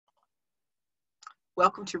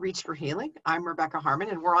Welcome to Reach for Healing. I'm Rebecca Harmon,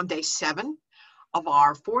 and we're on day 7 of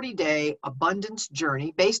our 40-day abundance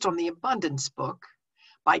journey based on the Abundance book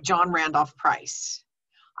by John Randolph Price.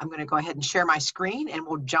 I'm going to go ahead and share my screen, and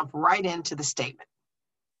we'll jump right into the statement.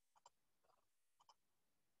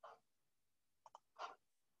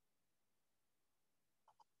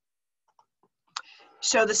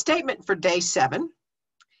 So the statement for day 7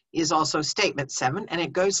 is also statement 7, and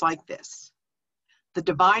it goes like this. The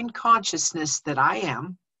divine consciousness that I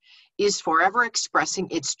am is forever expressing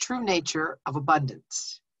its true nature of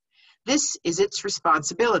abundance. This is its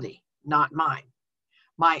responsibility, not mine.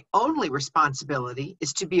 My only responsibility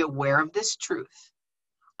is to be aware of this truth.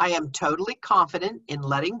 I am totally confident in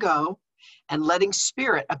letting go and letting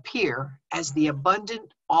Spirit appear as the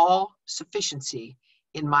abundant all-sufficiency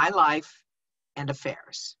in my life and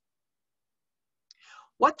affairs.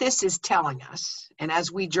 What this is telling us, and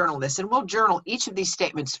as we journal this, and we'll journal each of these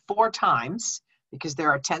statements 4 times, because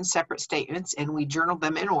there are 10 separate statements, and we journal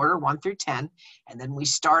them in order, 1 through 10, and then we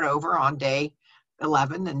start over on day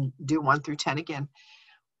 11 and do 1 through 10 again.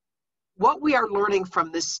 What we are learning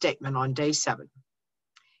from this statement on day 7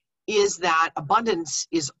 is that abundance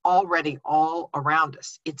is already all around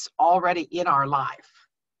us. It's already in our life.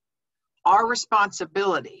 Our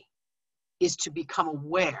responsibility is to become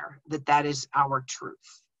aware that that is our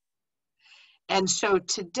truth. And so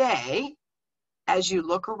today, as you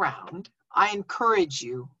look around, I encourage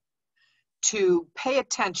you to pay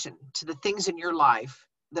attention to the things in your life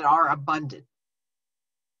that are abundant.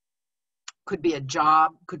 Could be a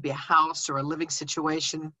job, could be a house or a living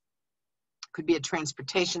situation, could be a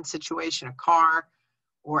transportation situation, a car,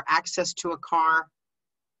 or access to a car.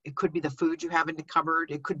 It could be the food you have in the cupboard.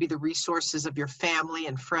 It could be the resources of your family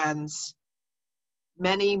and friends.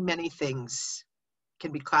 Many, many things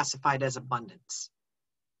can be classified as abundance.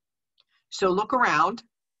 So look around,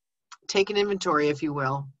 take an inventory, if you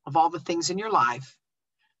will, of all the things in your life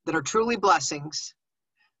that are truly blessings,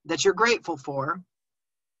 that you're grateful for,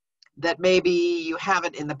 that maybe you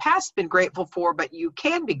haven't in the past been grateful for, but you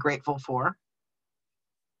can be grateful for.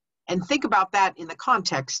 And think about that in the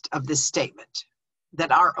context of this statement,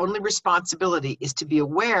 that our only responsibility is to be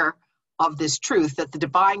aware of this truth, that the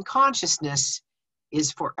divine consciousness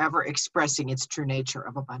is forever expressing its true nature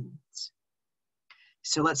of abundance.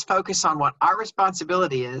 So let's focus on what our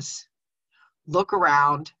responsibility is, look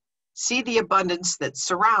around, see the abundance that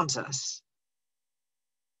surrounds us.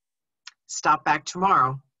 Stop back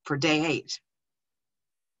tomorrow for day 8.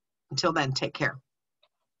 Until then, take care.